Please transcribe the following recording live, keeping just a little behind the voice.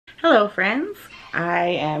Hello friends, I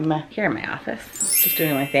am here in my office, just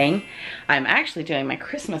doing my thing. I'm actually doing my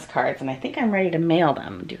Christmas cards and I think I'm ready to mail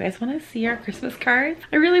them. Do you guys want to see our Christmas cards?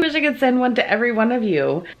 I really wish I could send one to every one of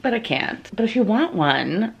you, but I can't. But if you want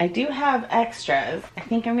one, I do have extras. I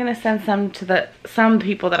think I'm gonna send some to some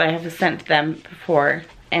people that I have sent them before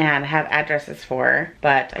and have addresses for,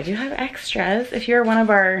 but I do have extras. If you're one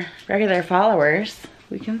of our regular followers,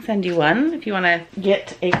 we can send you one. If you want to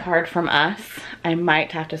get a card from us, I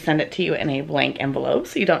might have to send it to you in a blank envelope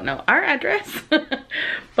so you don't know our address.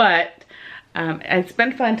 But it's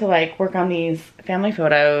been fun to like work on these family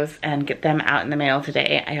photos and get them out in the mail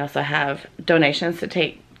today. I also have donations to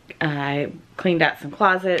take. I cleaned out some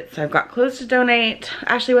closets, so I've got clothes to donate.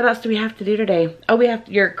 Ashley, what else do we have to do today? Oh, we have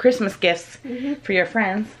your Christmas gifts for your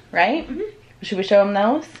friends, right? Should we show them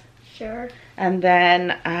those? Sure. And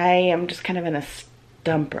then I am just kind of in a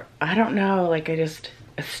stumper. I don't know, like a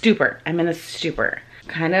stupor. I'm in a stupor.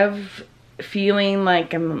 Kind of feeling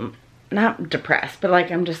like I'm not depressed, but like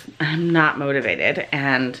I'm not motivated,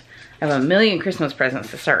 and I have a million Christmas presents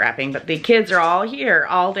to start wrapping, but the kids are all here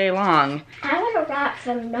all day long. I want to wrap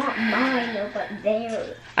some, not mine though, but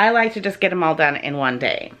theirs. I like to just get them all done in one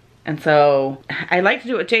day. And so I like to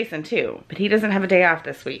do it with Jason too, but he doesn't have a day off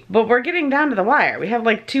this week. But we're getting down to the wire. We have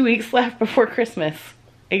like 2 weeks left before Christmas.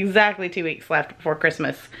 Exactly 2 weeks left before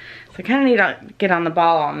Christmas. So I kind of need to get on the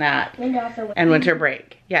ball on that. And winter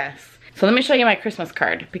break, yes. So let me show you my Christmas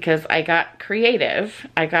card because I got creative.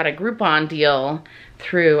 I got a Groupon deal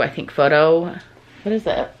through, I think, Photo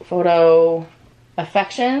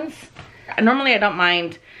Affections. Normally I don't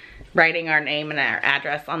mind writing our name and our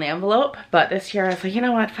address on the envelope, but this year I was like, you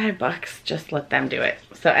know what, $5, just let them do it.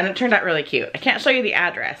 So, and it turned out really cute. I can't show you the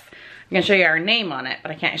address. I'm gonna show you our name on it,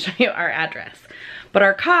 but I can't show you our address. But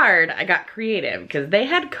our card, I got creative because they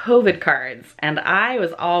had COVID cards and I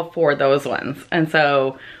was all for those ones. And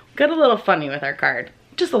so got a little funny with our card,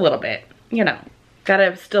 just a little bit, you know,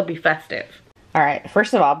 gotta still be festive. All right,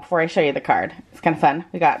 first of all, before I show you the card, it's kind of fun.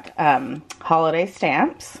 We got holiday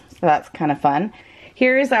stamps, so that's kind of fun.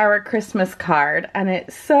 Here is our Christmas card and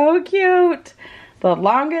it's so cute. The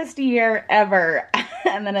longest year ever.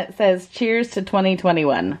 And then it says, cheers to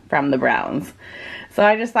 2021 from the Browns. So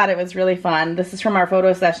I just thought it was really fun. This is from our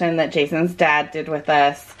photo session that Jason's dad did with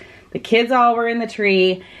us. The kids all were in the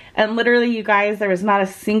tree. And literally, you guys, there was not a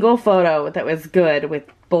single photo that was good with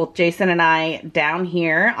both Jason and I down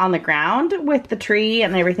here on the ground with the tree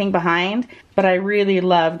and everything behind. But I really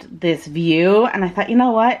loved this view. And I thought, you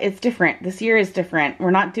know what? It's different. This year is different.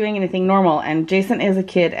 We're not doing anything normal. And Jason is a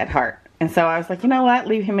kid at heart. And so I was like, you know what?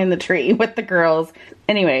 Leave him in the tree with the girls.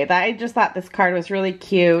 Anyway, I just thought this card was really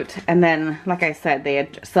cute. And then, like I said, they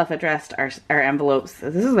had self-addressed our envelopes.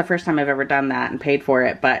 This is the first time I've ever done that and paid for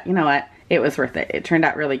it. But you know what? It was worth it. It turned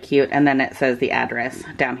out really cute. And then it says the address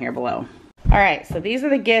down here below. All right, so these are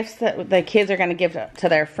the gifts that the kids are going to give to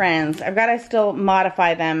their friends. I've got to still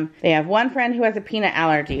modify them. They have one friend who has a peanut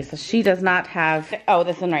allergy, so she does not have, oh,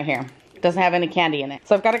 this one right here. Doesn't have any candy in it.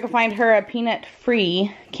 So I've got to go find her a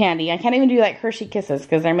peanut-free candy. I can't even do like Hershey Kisses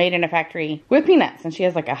because they're made in a factory with peanuts, and she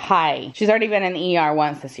has like a high. She's already been in the ER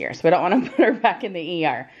once this year, so we don't want to put her back in the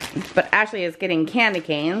ER. But Ashley is getting candy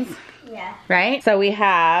canes. Yeah. Right? So we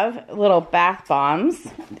have little bath bombs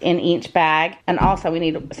in each bag, and also we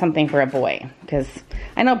need something for a boy because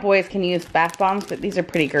I know boys can use bath bombs, but these are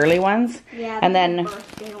pretty girly ones. Yeah. And then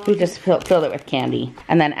we just filled it with candy.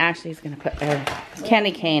 And then Ashley's gonna put a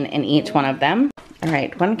candy cane in each one of them. All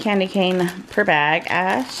right, one candy cane per bag,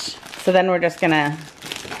 Ash. So then we're just gonna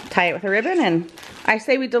tie it with a ribbon, and I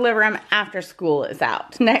say we deliver them after school is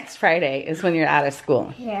out. Next Friday is when you're out of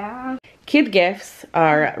school. Yeah. Kid gifts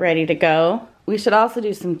are ready to go. We should also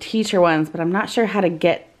do some teacher ones, but I'm not sure how to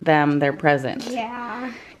get them their present.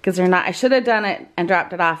 Yeah. Because they're not, I should have done it and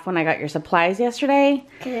dropped it off when I got your supplies yesterday.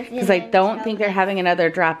 Because I don't think they're having another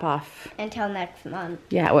drop off. Until next month.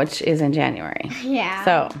 Yeah, which is in January. Yeah.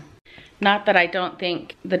 So, not that I don't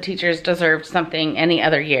think the teachers deserved something any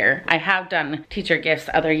other year. I have done teacher gifts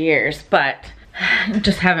other years, but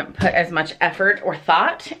just haven't put as much effort or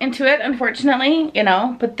thought into it, unfortunately, you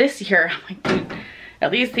know. But this year, I'm like, dude, at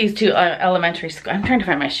least these two elementary school, I'm trying to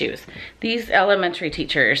find my shoes. These elementary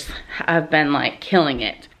teachers have been like killing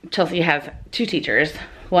it. Chelsea has 2 teachers.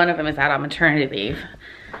 One of them is out on maternity leave.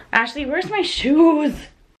 Ashley, where's my shoes?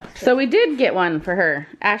 So we did get one for her.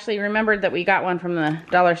 Ashley remembered that we got one from the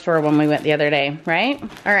dollar store when we went the other day, right?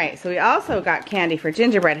 All right, so we also got candy for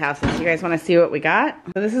gingerbread houses. You guys want to see what we got?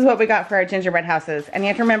 So this is what we got for our gingerbread houses. And you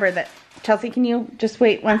have to remember that, Chelsea, can you just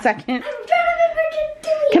wait 1 second? I'm trying to remember to do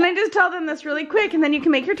it. Can I just tell them this really quick and then you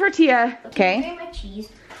can make your tortilla? Okay. Can I grate my cheese?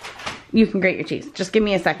 You can grate your cheese. Just give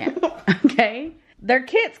me a second, okay? Their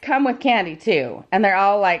kits come with candy too, and they're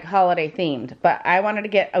all like holiday themed, but I wanted to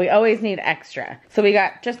get, we always need extra. So we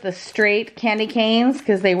got just the straight candy canes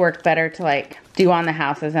because they work better to like do on the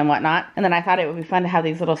houses and whatnot. And then I thought it would be fun to have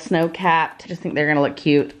these little snow capped. I just think they're gonna look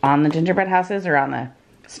cute on the gingerbread houses or on the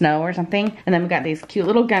snow or something. And then we got these cute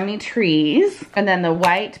little gummy trees. And then the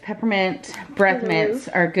white peppermint breath mints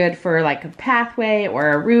are good for like a pathway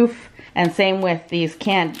or a roof. And same with these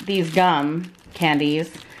gum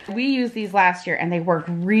candies. We used these last year and they work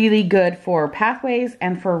really good for pathways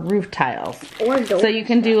and for roof tiles. So you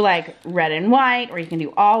can do like red and white, or you can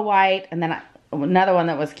do all white. And then another one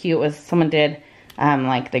that was cute was someone did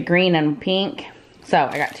like the green and pink. So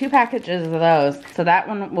I got 2 packages of those. So that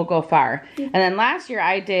one will go far. And then last year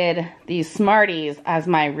I did these Smarties as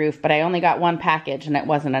my roof, but I only got 1 package and it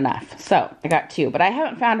wasn't enough. So I got 2, but I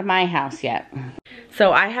haven't found my house yet.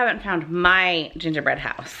 So I haven't found my gingerbread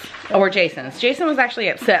house, or Jason's. Jason was actually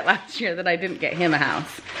upset last year that I didn't get him a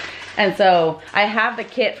house. And so I have the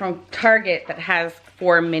kit from Target that has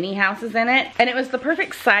 4 mini houses in it. And it was the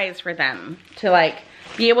perfect size for them to like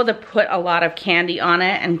be able to put a lot of candy on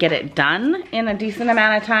it and get it done in a decent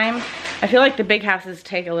amount of time. I feel like the big houses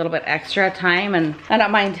take a little bit extra time, and I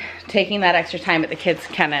don't mind taking that extra time, but the kids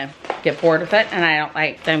kind of get bored with it, and I don't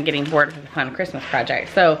like them getting bored with a fun Christmas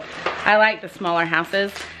project. So I like the smaller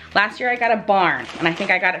houses. Last year I got a barn, and I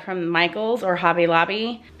think I got it from Michael's or Hobby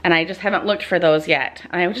Lobby, and I just haven't looked for those yet.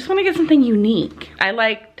 I just want to get something unique. I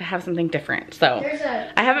like to have something different, so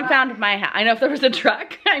I haven't found my house. I know if there was a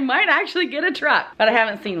truck, I might actually get a truck, but I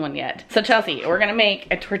haven't seen one yet. So Chelsea, we're gonna make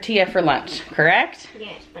a tortilla for lunch, correct?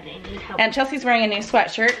 Yes, but I need help. And Chelsea's wearing a new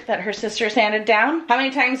sweatshirt that her sisters handed down. How many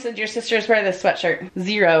times did your sisters wear this sweatshirt?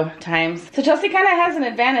 0 times. So Chelsea kind of has an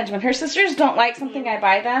advantage. When her sisters don't like something I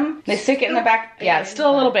buy them, they stick it in the back. Yeah, it's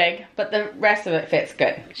still a little big, but the rest of it fits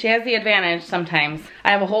good. She has the advantage sometimes. I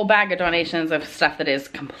have a whole bag of donations of stuff that is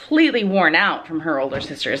completely worn out from her older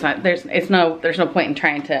sisters. There's no point in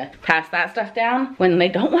trying to pass that stuff down. When they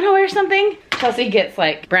don't want to wear something, Chelsea gets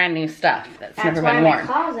like brand new stuff that's never been worn.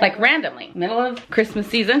 Like randomly, middle of Christmas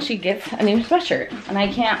season, she gets a new sweatshirt, and I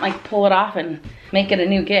can't like pull it off and make it a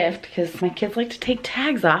new gift because my kids like to take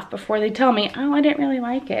tags off before they tell me, oh, I didn't really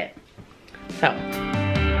like it. So.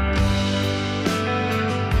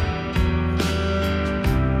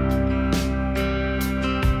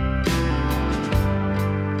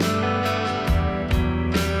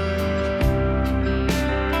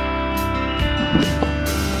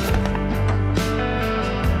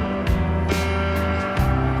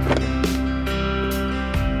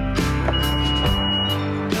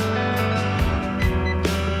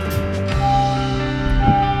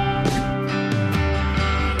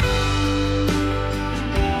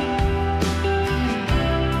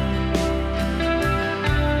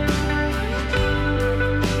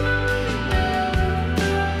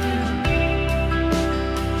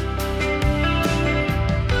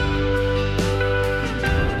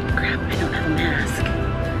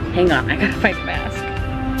 Hang on, I gotta find a mask.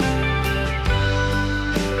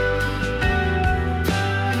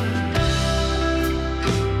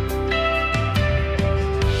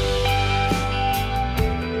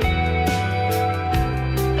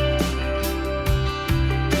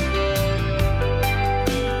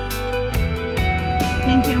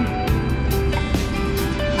 Thank you.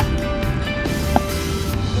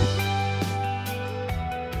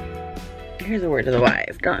 Here's a word to the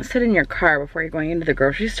wise. Don't sit in your car before you're going into the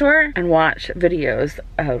grocery store and watch videos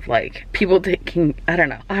of like people taking, I don't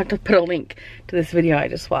know. I'll have to put a link to this video I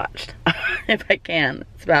just watched if I can.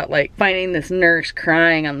 It's about like finding this nurse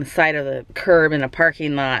crying on the side of the curb in a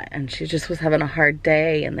parking lot, and she just was having a hard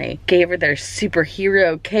day, and they gave her their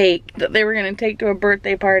superhero cake that they were gonna take to a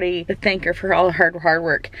birthday party to thank her for all her hard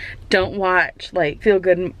work. Don't watch like feel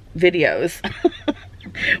good videos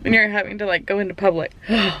when you're having to like go into public.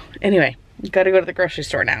 Anyway. Gotta go to the grocery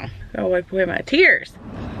store now. Gotta wipe away my tears.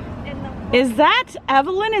 Is that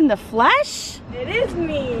Evelyn in the flesh? It is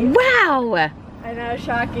me. Wow. I know,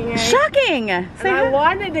 shocking. Right? Shocking. And I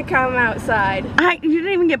wanted to come outside. You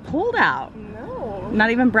didn't even get pulled out. No. Not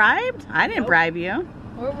even bribed? I didn't bribe you.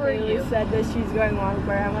 Where were you? Said that she's going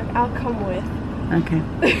longboard. I'm like, I'll come with.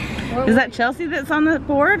 Okay. Is that Chelsea that's on the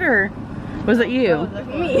board, or was it you?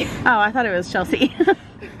 Me. Oh, I thought it was Chelsea.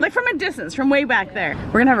 Like from a distance, from way back there.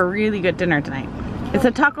 We're gonna have a really good dinner tonight. It's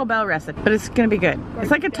a Taco Bell recipe, but it's gonna be good. It's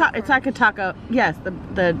like a taco. Yes,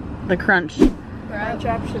 the crunch.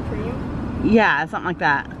 Crunchwrap Supreme. Yeah, something like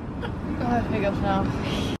that. Oh, I think it's now.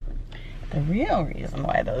 The real reason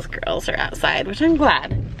why those girls are outside, which I'm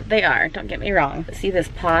glad that they are. Don't get me wrong. See this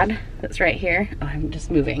pod that's right here? Oh, I'm just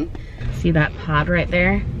moving. See that pod right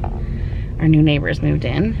there? our new neighbors moved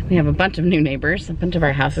in. We have a bunch of new neighbors. A bunch of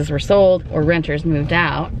our houses were sold or renters moved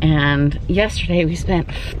out. And yesterday we spent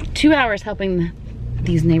 2 hours helping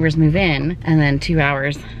these neighbors move in, and then 2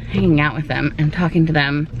 hours hanging out with them and talking to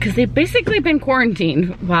them, because they've basically been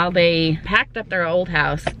quarantined while they packed up their old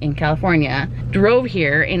house in California, drove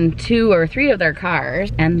here in 2 or 3 of their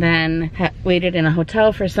cars, and then waited in a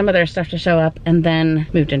hotel for some of their stuff to show up, and then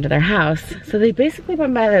moved into their house. So they've basically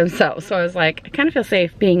been by themselves. So I was like, I kind of feel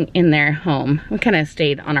safe being in their home. We kind of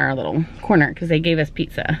stayed on our little corner because they gave us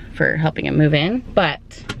pizza for helping them move in, but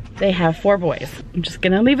they have 4 boys. I'm just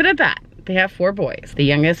gonna leave it at that. They have 4 boys. The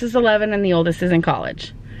youngest is 11 and the oldest is in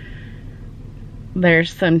college.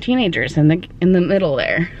 There's some teenagers in the middle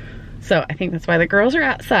there. So I think that's why the girls are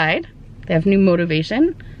outside. They have new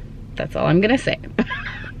motivation. That's all I'm gonna say.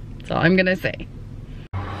 That's all I'm gonna say.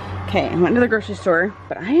 Okay, I went to the grocery store,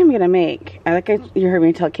 but I am gonna make, you heard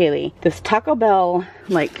me tell Kaylee, this Taco Bell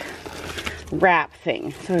like wrap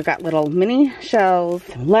thing. So I've got little mini shells,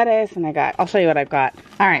 some lettuce, and I'll show you what I've got.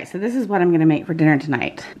 All right, so this is what I'm gonna make for dinner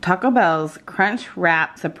tonight. Taco Bell's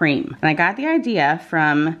Crunchwrap Supreme. And I got the idea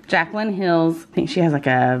from Jaclyn Hill's, I think she has like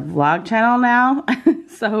a vlog channel now.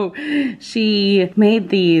 So she made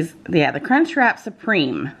these, yeah, the Crunchwrap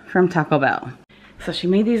Supreme from Taco Bell. So she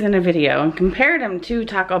made these in a video and compared them to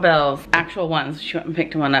Taco Bell's actual ones. She went and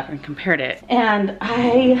picked one up and compared it. And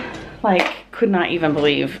I like could not even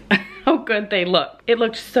believe how good they look. It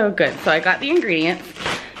looked so good. So I got the ingredients.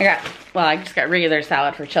 I just got regular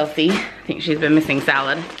salad for Chelsea. I think she's been missing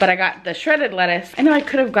salad. But I got the shredded lettuce. I know I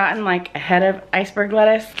could have gotten like a head of iceberg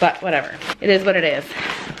lettuce, but whatever. It is what it is.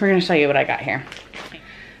 We're gonna show you what I got here.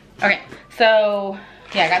 Okay, so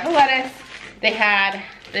yeah, I got the lettuce. They had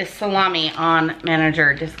this salami on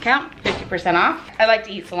manager discount, 50% off. I like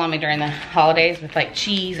to eat salami during the holidays with like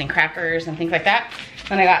cheese and crackers and things like that.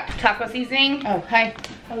 Then I got taco seasoning. Oh, hi.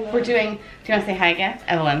 Hello. Do you want to say hi again?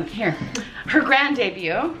 Evelyn, here. Her grand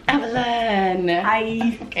debut. Evelyn.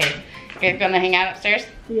 Hi. Okay, you guys gonna hang out upstairs?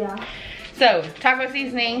 Yeah. So, taco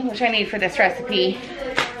seasoning, which I need for this recipe.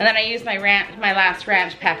 And then I used my last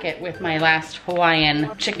ranch packet with my last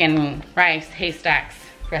Hawaiian chicken rice haystacks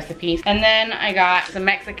recipes. And then I got some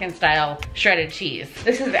Mexican style shredded cheese.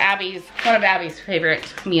 This is one of Abby's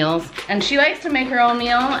favorite meals. And she likes to make her own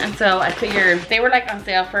meal. And so I figured they were like on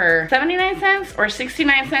sale for 79 cents or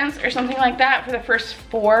 69 cents or something like that for the first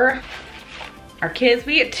 4. Our kids,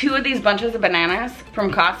 we get 2 of these bunches of bananas from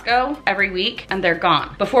Costco every week and they're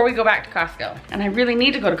gone before we go back to Costco. And I really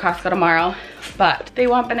need to go to Costco tomorrow, but they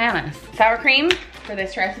want bananas. Sour cream for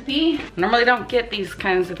this recipe. I normally don't get these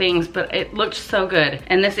kinds of things, but it looked so good.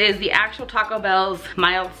 And this is the actual Taco Bell's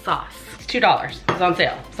mild sauce. It's $2, it's on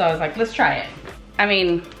sale. So I was like, let's try it. I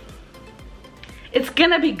mean, it's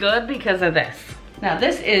gonna be good because of this. Now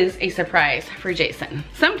this is a surprise for Jason.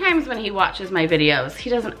 Sometimes when he watches my videos,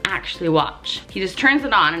 he doesn't actually watch. He just turns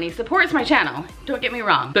it on and he supports my channel, don't get me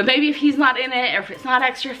wrong. But maybe if he's not in it or if it's not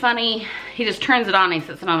extra funny, he just turns it on and he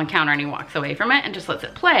sits it on the counter and he walks away from it and just lets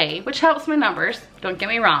it play, which helps my numbers, don't get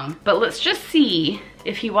me wrong. But let's just see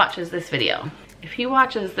if he watches this video. If he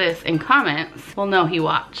watches this and comments, we'll know he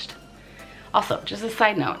watched. Also, just a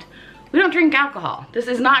side note, we don't drink alcohol. This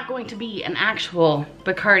is not going to be an actual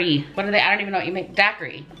Bacardi. What are they? I don't even know what you make.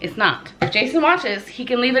 Daiquiri. It's not. If Jason watches, he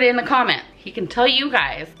can leave it in the comment. He can tell you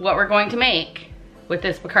guys what we're going to make with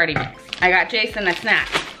this Bacardi mix. I got Jason a snack.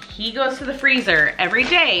 He goes to the freezer every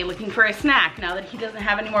day looking for a snack now that he doesn't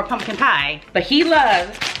have any more pumpkin pie. But he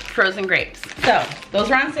loves frozen grapes. So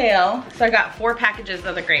those are on sale. So I got 4 packages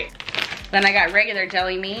of the grapes. Then I got regular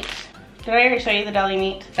deli meat. Did I already show you the deli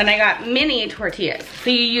meat? Then I got mini tortillas.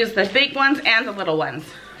 So you use the big ones and the little ones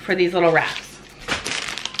for these little wraps.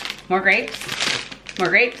 More grapes, more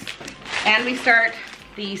grapes. And we start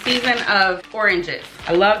the season of oranges.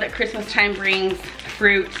 I love that Christmas time brings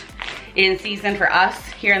fruit in season for us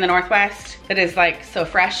here in the Northwest. That is like so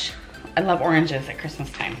fresh. I love oranges at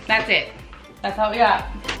Christmas time. That's it. That's all we got.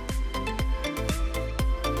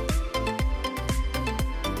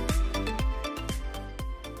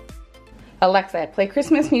 Alexa, play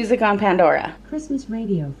Christmas music on Pandora. Christmas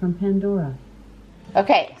radio from Pandora.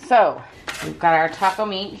 Okay, so we've got our taco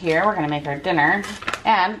meat here. We're gonna make our dinner.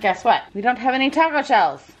 And guess what? We don't have any taco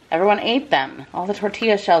shells. Everyone ate them. All the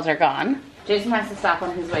tortilla shells are gone. Jason has to stop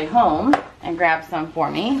on his way home and grab some for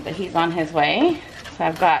me, but he's on his way. So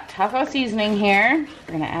I've got taco seasoning here.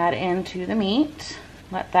 We're gonna add into the meat.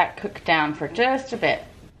 Let that cook down for just a bit.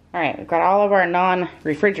 All right, we've got all of our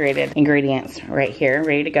non-refrigerated ingredients right here,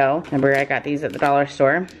 ready to go. Remember, I got these at the dollar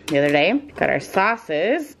store the other day. Got our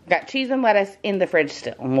sauces. Got cheese and lettuce in the fridge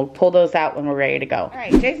still, and we'll pull those out when we're ready to go. All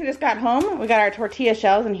right, Jason just got home. We got our tortilla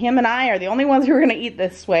shells, and him and I are the only ones who are gonna eat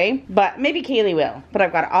this way, but maybe Kaylee will. But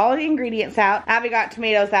I've got all the ingredients out. Abby got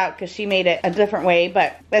tomatoes out because she made it a different way,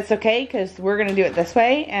 but that's okay because we're gonna do it this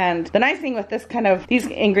way. And the nice thing with this these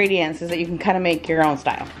ingredients is that you can kind of make your own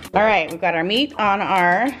style. All right, we've got our meat on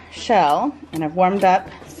our shell, and I've warmed up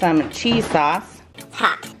some cheese sauce. It's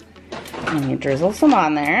hot. And you drizzle some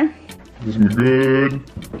on there. This is good.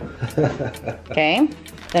 Okay,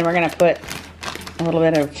 then we're gonna put a little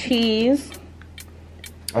bit of cheese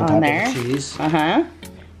on there. Of the cheese. Uh-huh.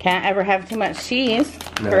 Can't ever have too much cheese,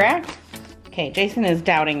 No. correct? Okay, Jason is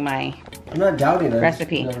doubting my I'm not doubting it.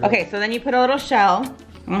 recipe. No. Okay, so then you put a little shell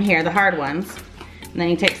on here, the hard ones, and then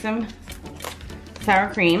you take some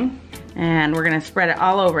sour cream, and we're gonna spread it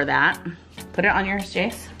all over that. Put it on yours,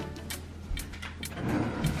 Jace.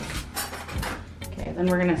 Okay, then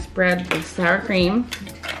we're gonna spread the sour cream.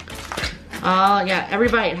 Oh yeah, every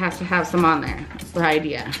bite has to have some on there. That's the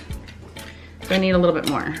idea. So I need a little bit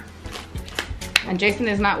more. And Jason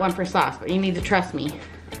is not one for sauce, but you need to trust me.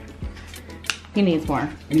 He needs more.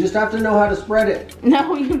 You just have to know how to spread it.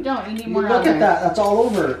 No, you don't. You need more. Look at that. That's all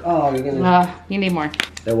over. Oh, you're gonna. You need more.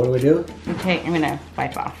 Then what do we do? Okay, I'm gonna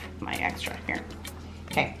wipe off my extra here.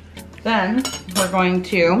 Okay, then we're going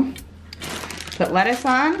to put lettuce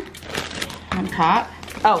on top.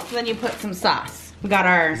 Oh, so then you put some sauce. We got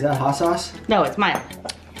our. Is that hot sauce? No, it's mild.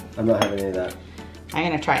 I'm not having any of that. I'm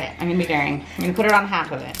gonna try it. I'm gonna be daring. I'm gonna put it on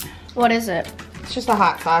half of it. What is it? It's just a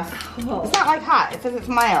hot sauce. Oh. It's not like hot. It says it's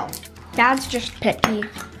mild. Dad's just picky.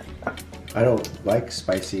 I don't like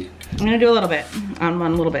spicy. I'm gonna do a little bit on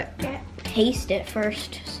one little bit. Taste it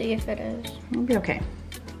first. See if it is. It'll be okay.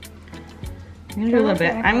 I'm gonna do a little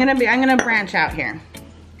bit. I'm gonna branch out here.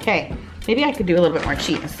 Okay, maybe I could do a little bit more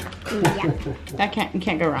cheese. Yeah. You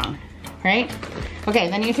can't go wrong, right? Okay,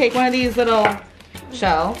 then you take one of these little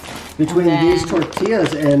shells. Between and then- these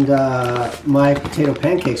tortillas and my potato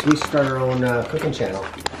pancakes, we start our own cooking channel.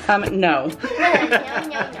 No.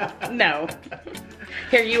 No. No.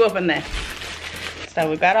 Here, you open this. So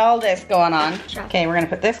we've got all this going on. Okay, we're gonna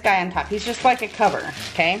put this guy on top. He's just like a cover,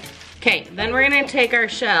 okay? Okay, then we're gonna take our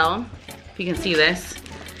shell, if you can see this,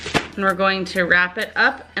 and we're going to wrap it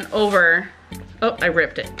up and over. Oh, I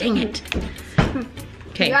ripped it, dang it.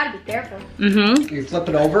 Okay. You gotta be careful. Mm-hmm. You flip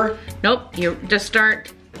it over. Nope, you just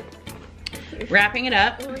start wrapping it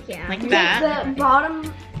up Yeah. like that. The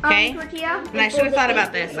bottom Okay. tortilla. And I should have thought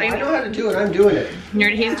about this. I know how to do it. I'm doing it.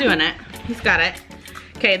 He's doing it. He's got it.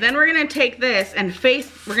 Okay, then we're gonna take this and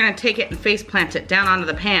we're gonna take it and face plant it down onto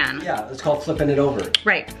the pan. Yeah, it's called flipping it over.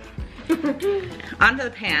 Right. Onto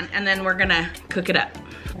the pan, and then we're gonna cook it up.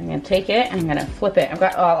 I'm gonna take it and I'm gonna flip it. I've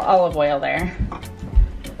got olive oil there.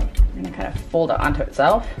 I'm gonna kind of fold it onto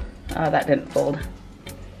itself. That didn't fold.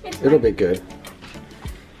 It'll be good.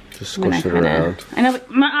 Just I'm gonna squish it around. I know,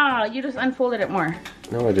 but you just unfolded it more.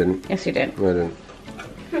 No, I didn't. Yes, you did. No, I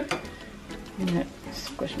didn't. I'm gonna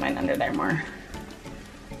squish mine under there more.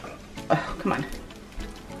 Oh, come on.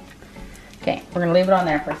 Okay, we're gonna leave it on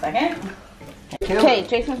there for a second. Okay,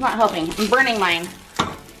 Jason's not helping. I'm burning mine.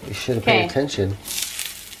 You should have Okay. paid attention.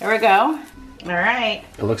 There we go. All right.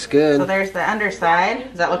 It looks good. So there's the underside.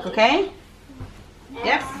 Does that look okay?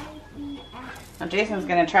 Yep. Now Jason's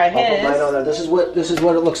gonna try I'll put mine on his. there. This is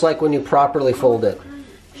what it looks like when you properly fold it.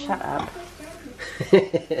 Shut up.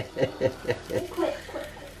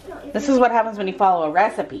 This is what happens when you follow a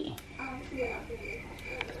recipe.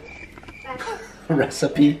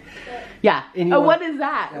 Recipe. Yeah. And you Oh, want- what is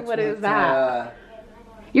that? That's What is that? uh,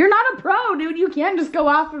 You're not a pro, dude. You can't just go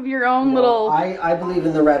off of your own little. I believe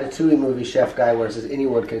in the Ratatouille movie chef guy where it says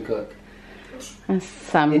anyone can cook.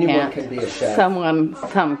 Some Anyone can't. can be a chef.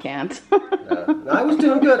 Some can't. I was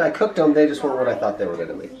doing good. I cooked them. They just weren't what I thought they were going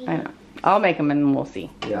to be. I know. I'll make them and we'll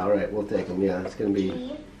see. Yeah, all right. We'll take them. Yeah, it's going to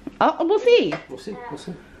be... Oh, we'll see. We'll see. We'll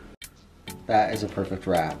see. That is a perfect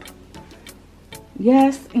wrap.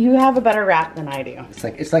 Yes, you have a better wrap than I do.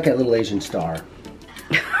 It's like a little Asian star.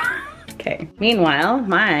 Okay. Meanwhile,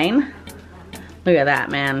 mine. Look at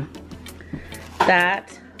that, man.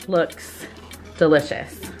 That looks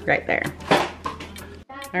delicious right there.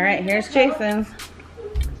 All right, here's Jason's.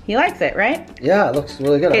 He likes it, right? Yeah, it looks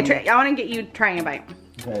really good. Okay, I want to get you trying a bite.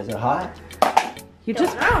 Okay, is it hot? You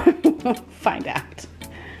just find out.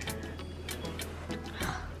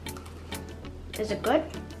 Is it good?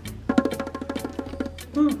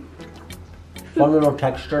 Fun little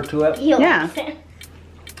texture to it. Yeah.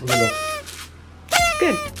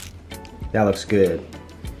 Good. That looks good.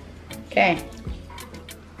 Okay.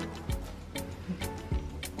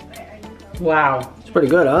 Wow. It's pretty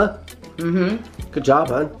good, huh? Mm-hmm. Good job,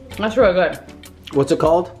 huh? That's really good. What's it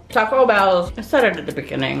called? Taco Bells. I said it at the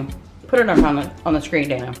beginning. Put it up on the screen,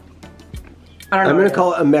 Dana. I don't know. I'm gonna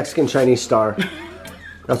call it a Mexican Chinese star.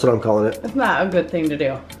 That's what I'm calling it. It's not a good thing to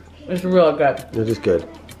do. It's real good. It is good.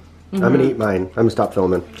 I'm gonna eat mine. I'm gonna stop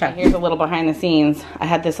filming. Okay, here's a little behind the scenes. I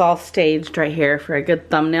had this all staged right here for a good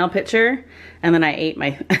thumbnail picture, and then I ate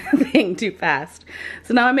my thing too fast.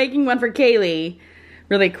 So now I'm making one for Kaylee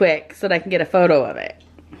really quick so that I can get a photo of it.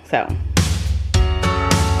 So.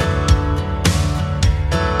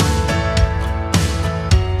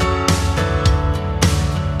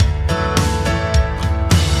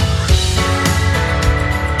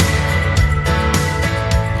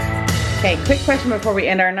 Okay, quick question before we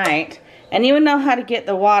end our night. Anyone know how to get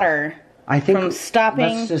the water from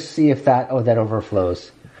stopping? Let's just see if that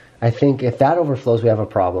overflows. I think if that overflows, we have a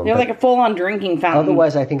problem. You have like a full-on drinking fountain.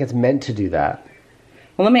 Otherwise, I think it's meant to do that.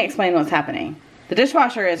 Well, let me explain what's happening. The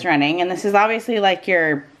dishwasher is running, and this is obviously like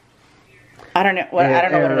your, I don't know what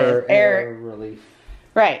it is. Air relief.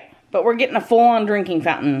 Right, but we're getting a full-on drinking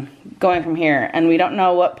fountain going from here, and we don't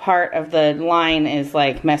know what part of the line is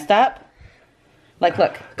like messed up. Like,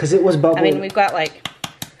 look. Because it was bubbling. I mean, we've got like.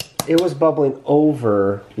 It was bubbling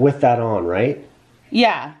over with that on, right?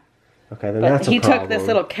 Yeah. Okay, then but that's a problem. He took this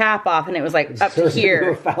little cap off, and it was like up to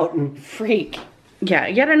here. A fountain. Freak. Yeah,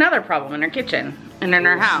 yet another problem in our kitchen and in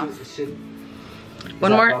our house.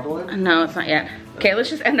 One more. Bubbling? No, it's not yet. Okay,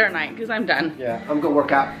 let's just end our night because I'm done. Yeah, I'm gonna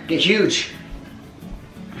work out. Get huge.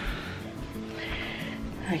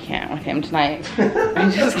 I can't with him tonight.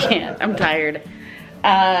 I just can't. I'm tired.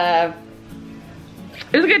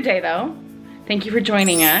 It was a good day though. Thank you for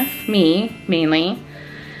joining us. Me, mainly.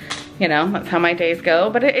 You know, that's how my days go.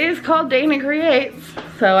 But it is called Dayna Creates,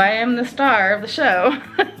 so I am the star of the show.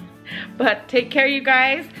 But take care, you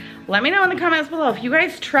guys. Let me know in the comments below if you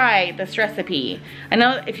guys try this recipe. I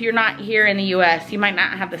know if you're not here in the US, you might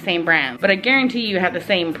not have the same brand, but I guarantee you have the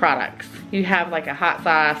same products. You have like a hot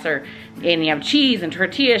sauce and you have cheese and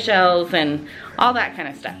tortilla shells and all that kind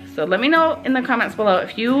of stuff. So let me know in the comments below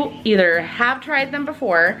if you either have tried them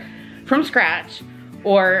before from scratch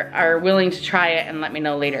or are willing to try it, and let me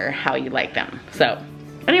know later how you like them. So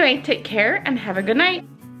anyway, take care and have a good night.